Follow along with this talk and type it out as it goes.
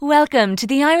Welcome to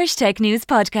the Irish Tech News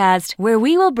Podcast, where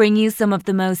we will bring you some of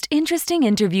the most interesting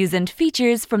interviews and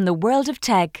features from the world of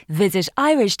tech. Visit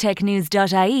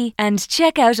irishtechnews.ie and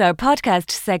check out our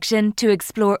podcast section to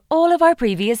explore all of our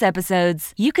previous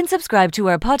episodes. You can subscribe to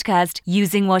our podcast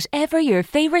using whatever your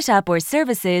favourite app or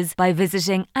service is by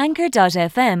visiting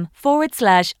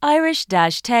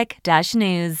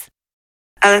anchor.fm/Irish-tech-news.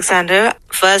 Aleksandr,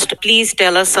 first, please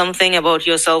tell us something about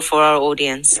yourself for our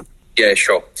audience. Yeah,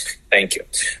 sure. Thank you.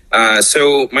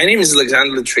 So my name is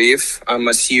Aleksandr Litreev. I'm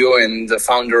a CEO and the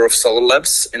founder of Solar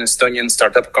Labs, an Estonian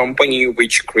startup company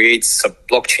which creates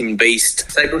blockchain-based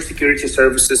cybersecurity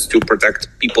services to protect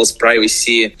people's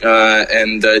privacy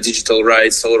and digital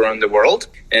rights all around the world.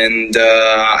 And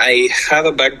I have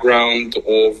a background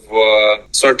of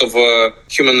sort of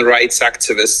human rights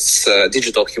activists,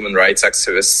 digital human rights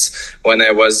activists, when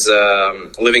I was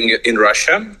living in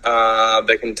Russia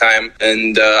back in time,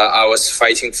 and I was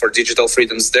fighting for digital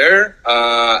freedoms there.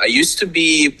 I used to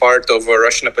be part of a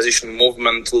Russian opposition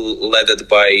movement led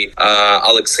by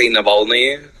Alexei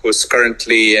Navalny, who's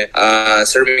currently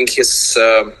serving his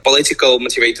political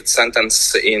motivated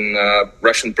sentence in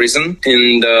Russian prison.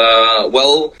 And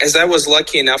as I was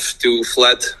lucky enough to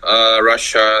fled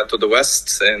Russia to the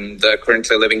West and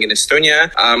currently living in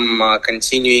Estonia, I'm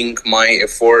continuing my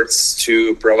efforts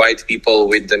to provide people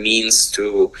with the means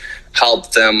to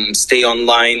help them stay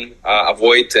online,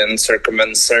 avoid and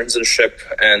circumvent censorship,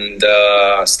 and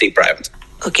stay private.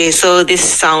 Okay, so this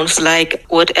sounds like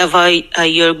whatever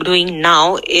you're doing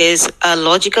now is a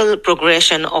logical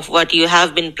progression of what you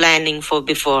have been planning for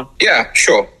before. Yeah,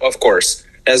 sure, of course.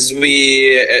 As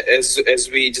we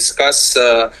discuss,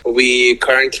 we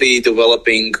currently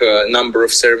developing a number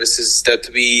of services that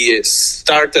we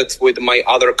started with my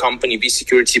other company,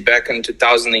 V-Security, back in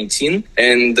 2018.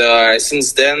 And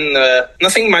since then,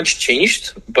 nothing much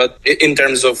changed, but in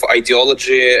terms of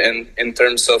ideology and in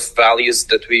terms of values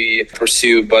that we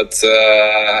pursue. But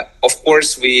of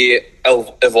course, we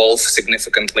evolve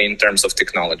significantly in terms of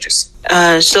technologies.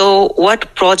 So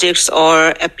what projects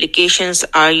or applications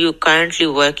are you currently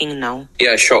working now?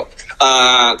 Yeah, sure.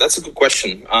 That's a good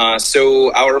question.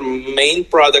 So our main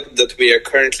product that we are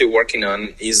currently working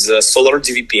on is Solar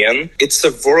DVPN. It's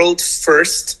a world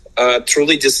first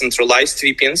truly decentralized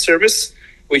VPN service,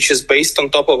 which is based on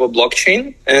top of a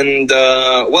blockchain. And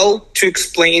to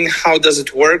explain how does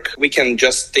it work, we can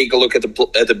just take a look at the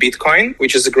Bitcoin,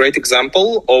 which is a great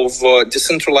example of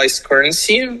decentralized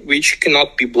currency, which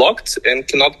cannot be blocked and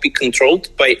cannot be controlled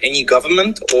by any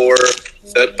government or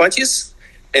third parties.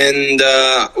 And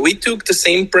we took the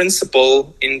same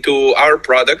principle into our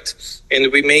product,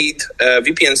 and we made a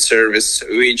VPN service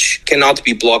which cannot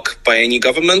be blocked by any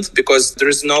government because there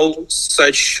is no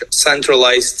such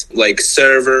centralized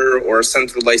server or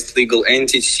centralized legal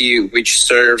entity which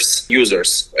serves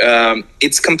users.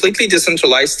 It's completely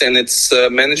decentralized and it's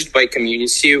managed by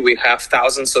community. We have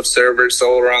thousands of servers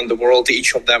all around the world,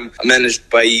 each of them managed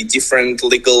by different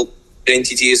legal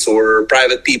entities or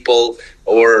private people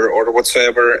or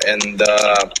whatsoever. And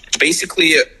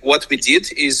basically what we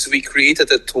did is we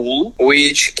created a tool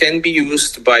which can be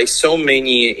used by so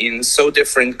many in so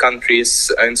different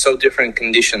countries and so different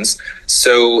conditions.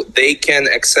 So they can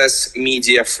access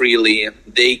media freely.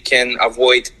 They can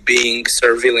avoid being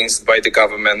surveilled by the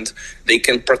government. They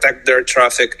can protect their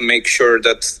traffic, make sure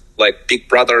that Big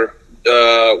Brother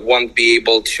won't be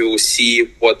able to see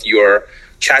what you're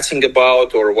chatting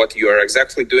about or what you are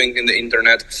exactly doing in the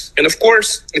internet. And of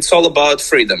course, it's all about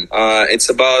freedom. It's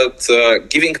about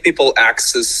giving people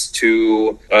access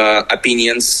to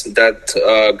opinions that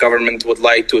government would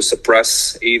like to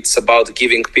suppress. It's about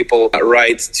giving people a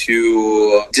right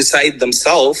to decide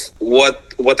themselves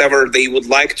whatever they would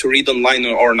like to read online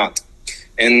or not.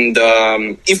 And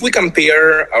if we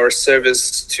compare our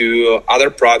service to other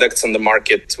products on the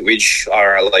market, which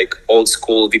are old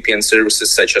school VPN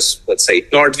services, such as, let's say,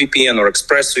 NordVPN or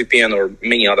ExpressVPN or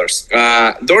many others,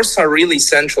 those are really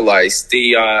centralized.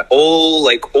 They all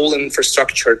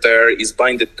infrastructure there is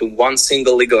binded to one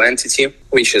single legal entity,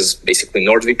 which is basically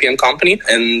NordVPN company.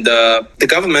 And the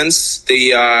governments, they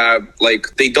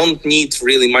don't need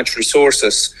really much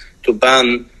resources to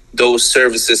ban those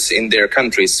services in their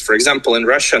countries. For example, in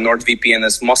Russia, NordVPN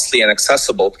is mostly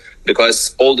inaccessible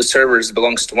because all the servers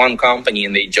belongs to one company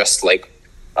and they just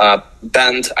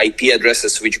banned IP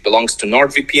addresses which belongs to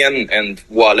NordVPN, and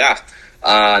voila,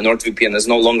 NordVPN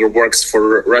no longer works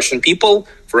for Russian people,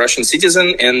 for Russian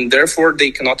citizens, and therefore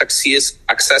they cannot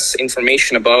access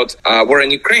information about war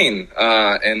in Ukraine.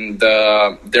 And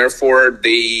therefore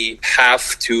they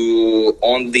have to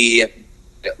only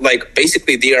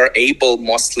they are able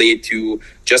mostly to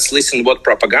just listen what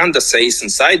propaganda says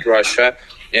inside Russia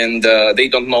and they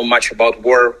don't know much about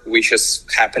war which is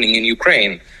happening in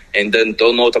Ukraine, and then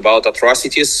don't know about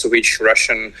atrocities which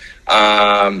Russian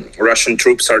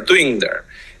troops are doing there.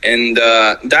 And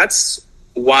that's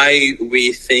why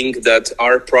we think that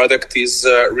our product is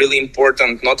really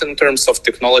important, not in terms of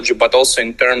technology, but also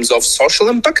in terms of social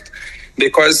impact.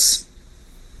 Because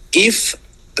if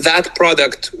that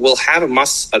product will have a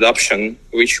mass adoption,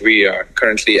 which we are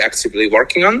currently actively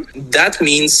working on, that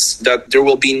means that there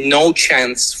will be no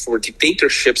chance for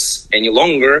dictatorships any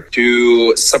longer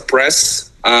to suppress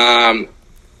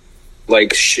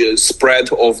spread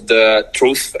of the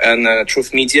truth and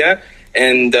truth media.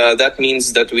 And that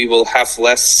means that we will have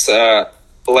less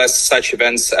such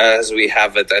events as we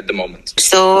have it at the moment.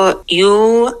 So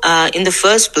you, in the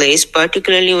first place,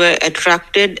 particularly were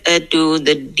attracted to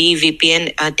the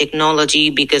DVPN technology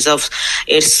because of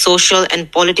its social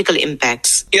and political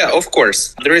impacts. Yeah, of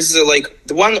course. There is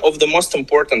one of the most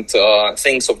important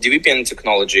things of DVPN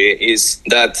technology is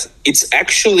that it's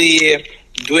actually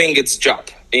doing its job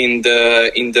in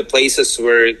the places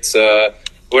where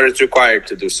it's required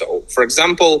to do so. For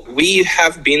example, we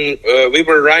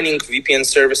were running VPN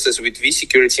services with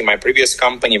vSecurity, my previous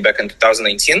company, back in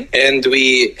 2019, and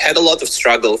we had a lot of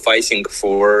struggle fighting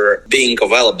for being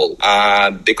available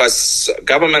because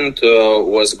government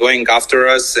was going after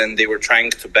us, and they were trying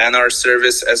to ban our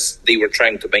service as they were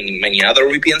trying to ban many other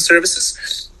VPN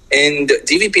services. And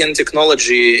DVPN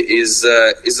technology is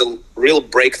a real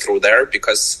breakthrough there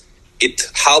because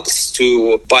it helps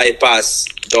to bypass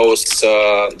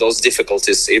those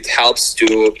difficulties. It helps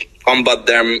to combat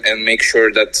them and make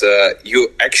sure that you're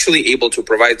actually able to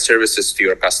provide services to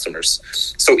your customers.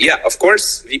 So yeah, of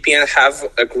course, VPN have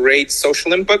a great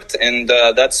social impact, and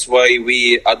that's why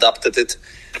we adopted it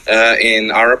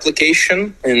in our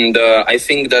application. And I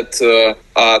think that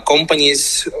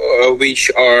companies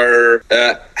which are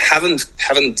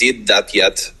haven't did that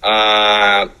yet,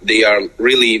 they are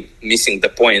really missing the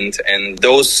point. And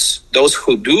those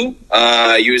who do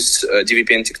use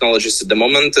DVPN technologies at the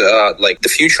moment, the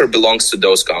future belongs to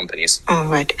those companies. All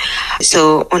right.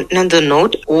 So on another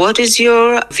note, what is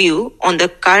your view on the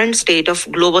current state of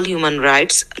global human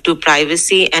rights to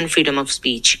privacy and freedom of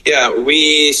speech? Yeah,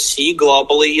 we see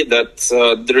globally that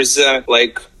there is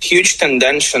huge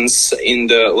tendencies in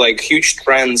the huge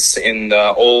trends in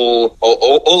all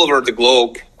over the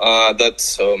globe that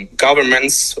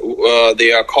governments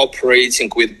they are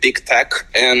cooperating with big tech,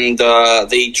 and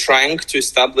they trying to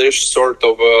establish sort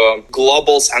of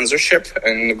global censorship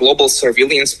and global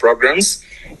surveillance programs.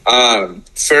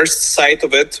 First sight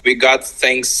of it we got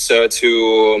thanks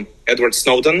to Edward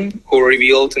Snowden, who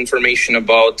revealed information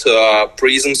about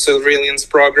prison surveillance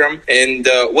program. And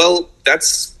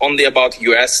that's only about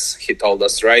US, he told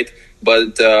us, right?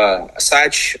 But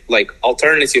such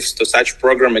alternatives to such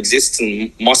program exist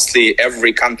in mostly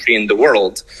every country in the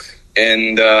world.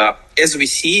 And as we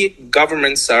see,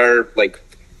 governments are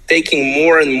taking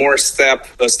more and more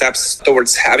steps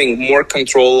towards having more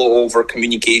control over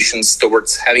communications,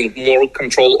 towards having more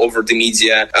control over the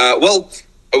media.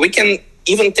 We can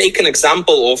even take an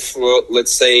example of,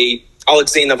 let's say,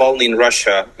 Alexei Navalny in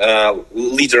Russia,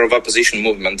 leader of opposition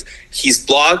movement. His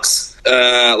blogs,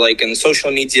 in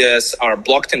social medias, are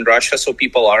blocked in Russia, so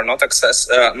people are not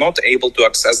able to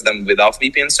access them without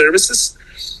VPN services.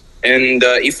 And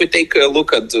if we take a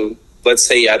look at, let's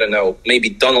say, I don't know, maybe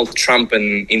Donald Trump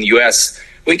in US,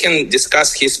 we can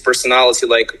discuss his personality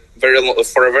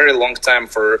for a very long time,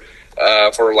 for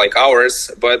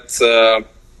hours. But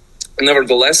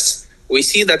nevertheless, we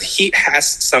see that he has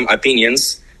some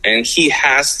opinions and he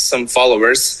has some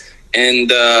followers.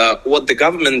 And what the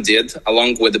government did,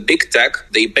 along with the big tech,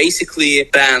 they basically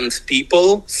banned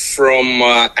people from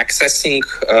accessing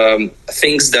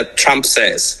things that Trump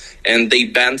says. And they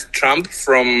banned Trump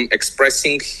from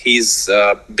expressing his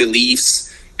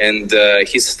beliefs and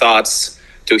his thoughts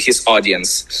to his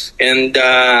audience. And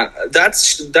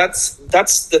that's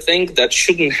the thing that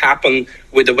shouldn't happen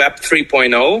with the Web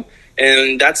 3.0.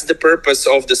 And that's the purpose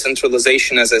of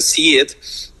decentralization as I see it,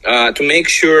 to make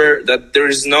sure that there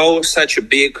is no such a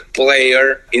big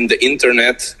player in the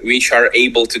internet which are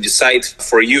able to decide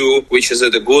for you which is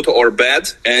either good or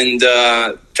bad. And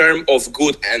term of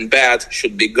good and bad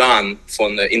should be gone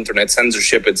from the internet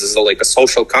censorship. It's a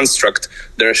social construct.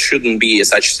 There shouldn't be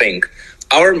such thing.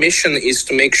 Our mission is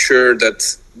to make sure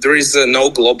that there is no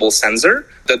global censor,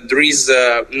 that there is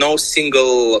no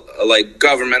single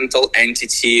governmental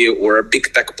entity or a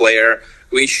big tech player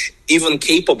which even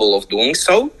capable of doing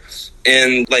so.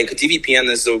 And DVPN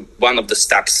is one of the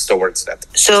steps towards that.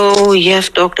 So you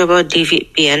have talked about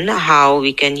DVPN, how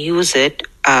we can use it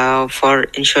for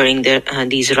ensuring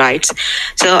these rights.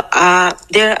 So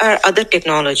there are other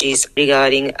technologies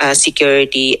regarding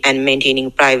security and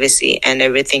maintaining privacy and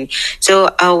everything. So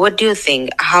what do you think?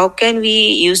 How can we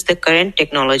use the current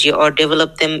technology or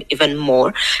develop them even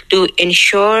more to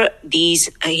ensure these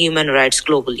human rights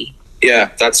globally?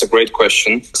 Yeah, that's a great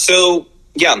question. So,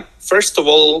 yeah, first of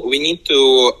all, we need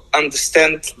to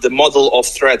understand the model of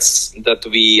threats that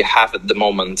we have at the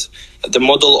moment. The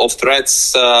model of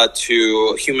threats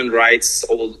to human rights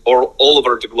all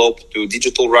over the globe, to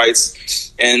digital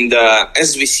rights. And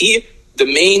as we see, the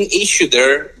main issue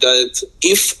there that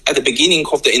if at the beginning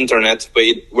of the internet,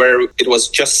 where it was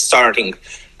just starting,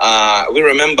 we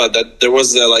remember that there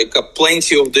was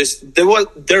plenty of this.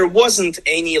 There wasn't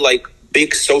any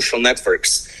big social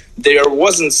networks. There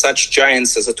wasn't such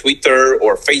giants as a Twitter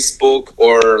or Facebook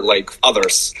or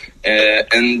others.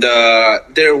 And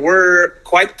there were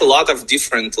quite a lot of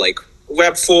different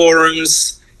web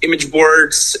forums, image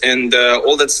boards, and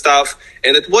all that stuff.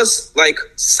 And it was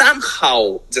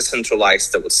somehow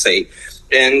decentralized, I would say.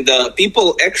 And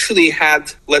people actually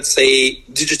had, let's say,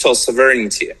 digital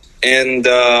sovereignty. And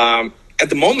at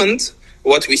the moment,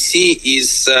 what we see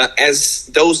is as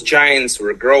those giants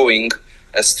were growing,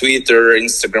 as Twitter,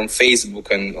 Instagram,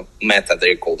 Facebook, and Meta,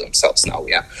 they call themselves now,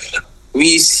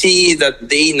 we see that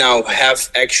they now have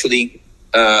actually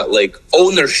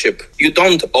ownership. You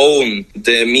don't own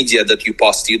the media that you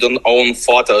post. You don't own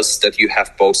photos that you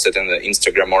have posted on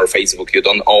Instagram or Facebook. You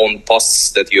don't own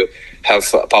posts that you have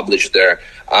published there.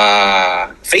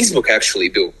 Facebook actually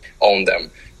do own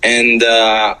them. And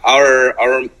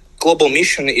our global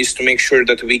mission is to make sure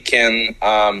that we can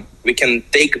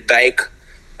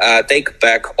take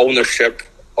back ownership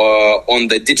on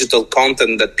the digital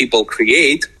content that people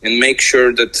create and make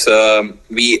sure that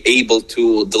we able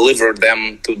to deliver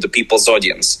them to the people's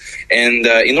audience. And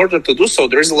in order to do so,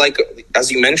 there's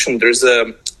as you mentioned, there's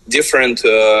different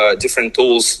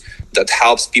tools that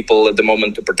helps people at the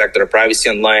moment to protect their privacy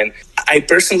online. I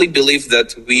personally believe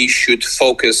that we should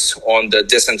focus on the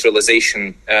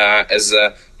decentralization as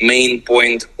a main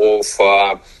point of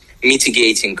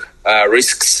mitigating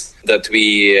risks that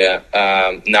we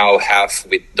now have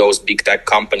with those big tech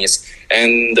companies.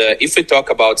 And if we talk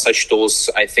about such tools,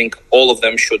 I think all of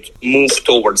them should move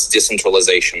towards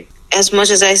decentralization. As much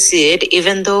as I see it,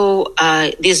 even though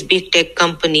these big tech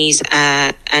companies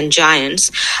and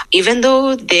giants, even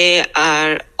though they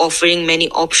are offering many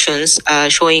options,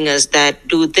 showing us that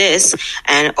do this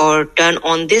or turn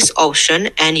on this option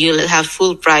and you'll have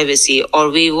full privacy, or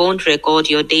we won't record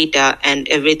your data and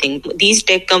everything. These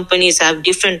tech companies have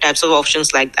different types of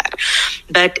options like that.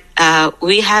 But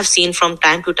we have seen from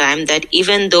time to time that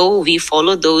even though we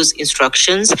follow those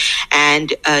instructions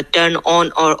and turn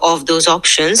on or off those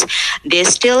options, they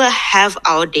still have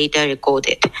our data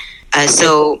recorded.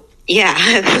 So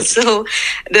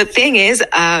the thing is,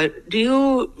 do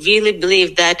you really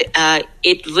believe that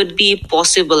it would be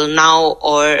possible now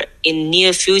or in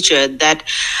near future that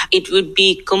it would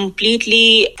be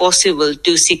completely possible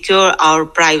to secure our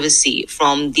privacy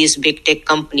from these big tech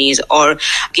companies or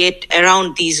get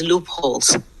around these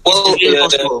loopholes? Well,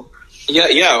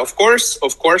 of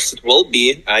course it will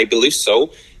be. I believe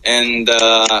so. And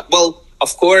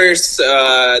of course,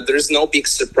 there's no big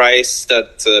surprise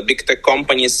that big tech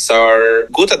companies are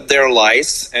good at their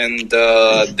lies, and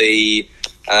they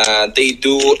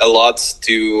do a lot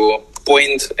to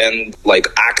point and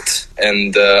act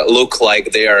and look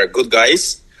like they are good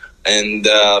guys. And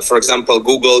for example,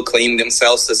 Google claimed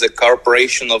themselves as a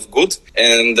corporation of good,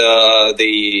 and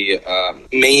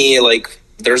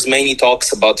there's many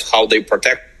talks about how they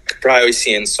protect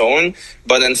privacy and so on.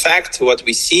 But in fact, what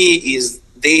we see is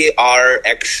they are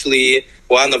actually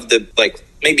one of the,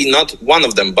 maybe not one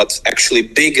of them, but actually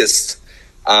biggest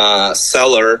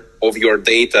seller of your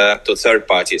data to third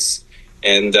parties.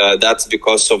 And that's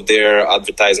because of their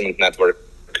advertisement network.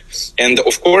 And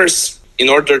of course, in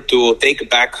order to take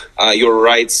back your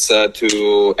rights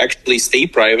to actually stay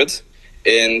private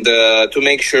and to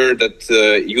make sure that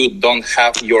you don't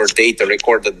have your data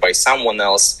recorded by someone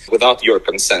else without your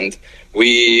consent,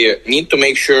 we need to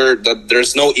make sure that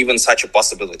there's no even such a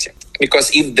possibility. Because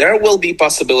if there will be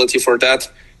possibility for that,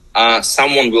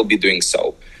 someone will be doing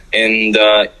so. And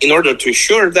in order to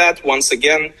ensure that, once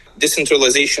again,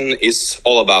 decentralization is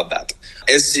all about that.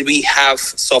 As we have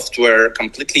software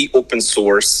completely open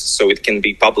source, so it can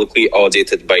be publicly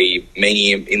audited by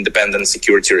many independent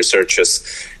security researchers,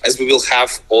 as we will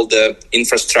have all the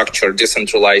infrastructure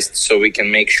decentralized, so we can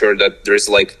make sure that there's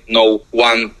no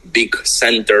one big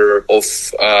center of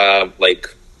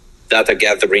data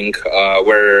gathering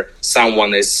where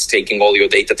someone is taking all your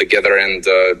data together and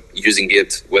using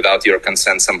it without your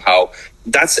consent somehow.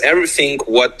 That's everything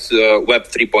what Web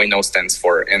 3.0 stands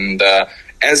for. And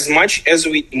as much as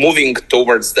we moving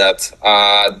towards that,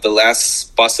 the less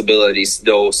possibilities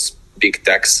those big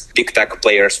tech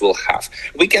players will have.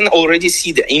 We can already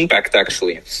see the impact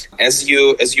actually. As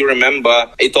you remember,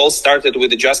 it all started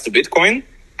with just Bitcoin,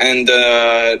 and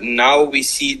now we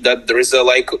see that there is a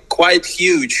quite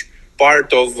huge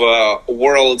part of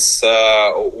world's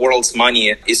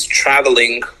money is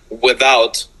traveling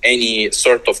without any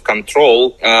sort of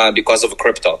control because of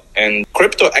crypto. And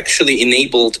crypto actually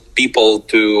enabled people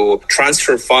to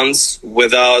transfer funds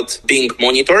without being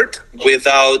monitored,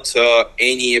 without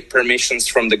any permissions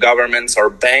from the governments or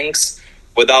banks,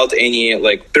 without any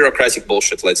bureaucratic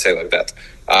bullshit, let's say like that.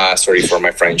 Sorry for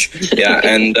my French. Yeah,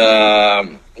 and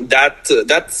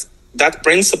that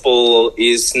principle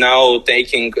is now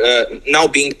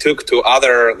being took to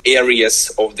other areas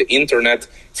of the internet.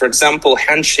 For example,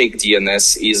 handshake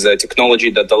DNS is a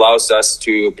technology that allows us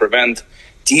to prevent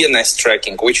DNS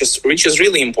tracking, which is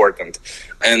really important.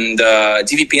 And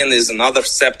DVPN is another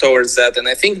step towards that. And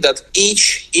I think that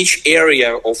each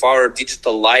area of our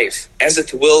digital life, as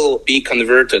it will be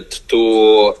converted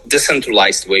to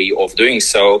decentralized way of doing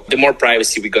so, the more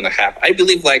privacy we're going to have. I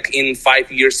believe in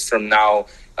 5 years from now,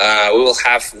 we will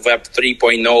have Web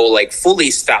 3.0 fully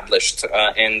established,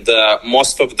 and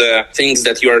most of the things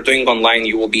that you are doing online,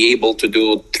 you will be able to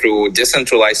do through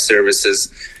decentralized services.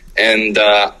 And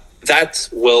that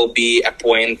will be a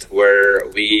point where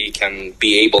we can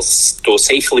be able to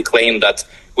safely claim that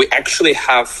we actually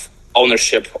have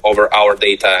ownership over our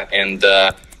data, and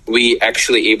we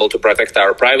actually able to protect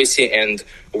our privacy. And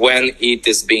when it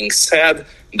is being said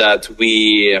that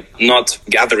we not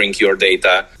gathering your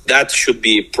data, that should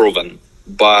be proven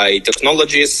by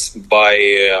technologies,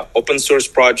 by open source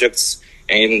projects,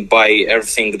 and by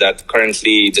everything that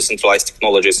currently decentralized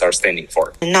technologies are standing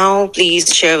for. Now,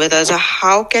 please share with us,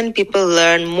 how can people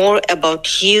learn more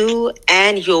about you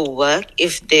and your work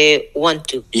if they want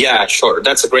to? Yeah, sure.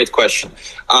 That's a great question.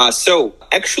 So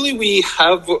actually, we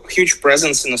have a huge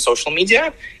presence in the social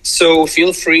media. So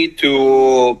feel free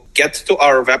to get to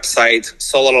our website,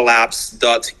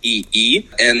 solarlabs.ee.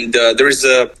 And there is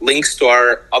links to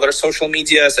our other social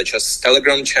media, such as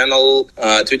Telegram channel,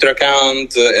 Twitter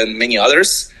account, and many others.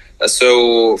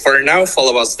 So for now,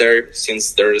 follow us there,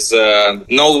 since there's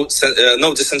no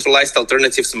decentralized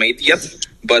alternatives made yet,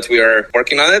 but we are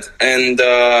working on it. And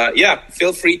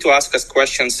feel free to ask us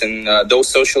questions in those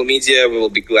social media. We will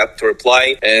be glad to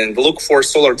reply. And look for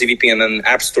Solar DVPN in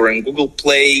App Store and Google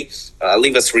Play.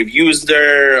 Leave us reviews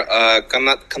there.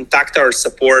 Contact our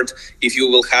support if you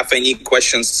will have any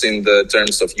questions in the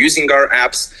terms of using our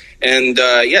apps. And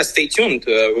stay tuned.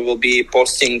 We will be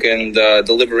posting and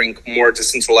delivering more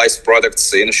decentralized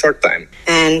products in a short time.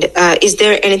 And is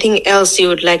there anything else you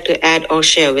would like to add or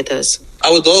share with us? I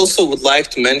would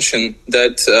like to mention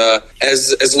that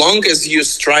as long as you're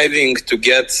striving to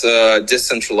get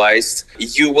decentralized,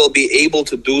 you will be able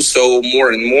to do so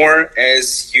more and more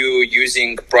as you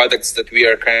using products that we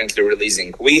are currently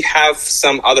releasing. We have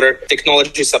some other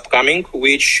technologies upcoming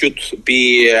which should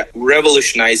be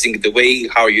revolutionizing the way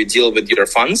how you deal with your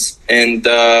funds. And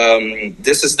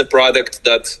this is the product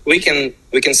that we can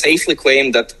safely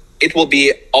claim that it will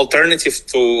be alternative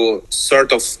to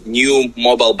sort of new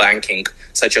mobile banking,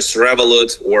 such as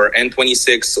Revolut or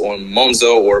N26 or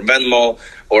Monzo or Venmo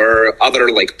or other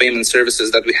payment services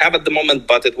that we have at the moment,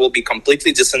 but it will be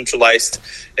completely decentralized.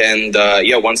 And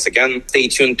once again, stay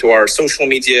tuned to our social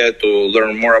media to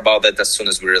learn more about that as soon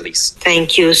as we release.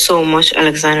 Thank you so much,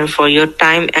 Aleksandr, for your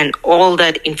time and all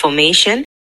that information.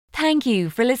 Thank you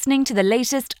for listening to the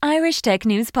latest Irish Tech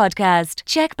News podcast.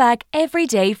 Check back every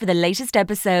day for the latest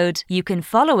episode. You can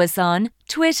follow us on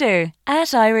Twitter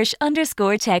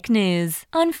 @Irish_Tech News,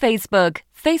 on Facebook,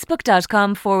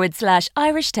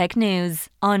 facebook.com/Irish Tech News,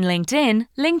 on LinkedIn,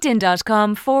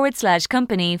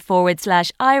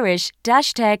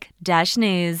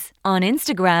 linkedin.com/company/Irish-Tech-News, on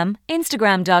Instagram,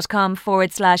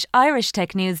 instagram.com/Irish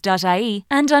Tech News.ie,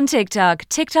 and on TikTok,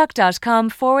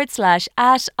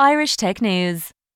 tiktok.com/@Irish Tech News.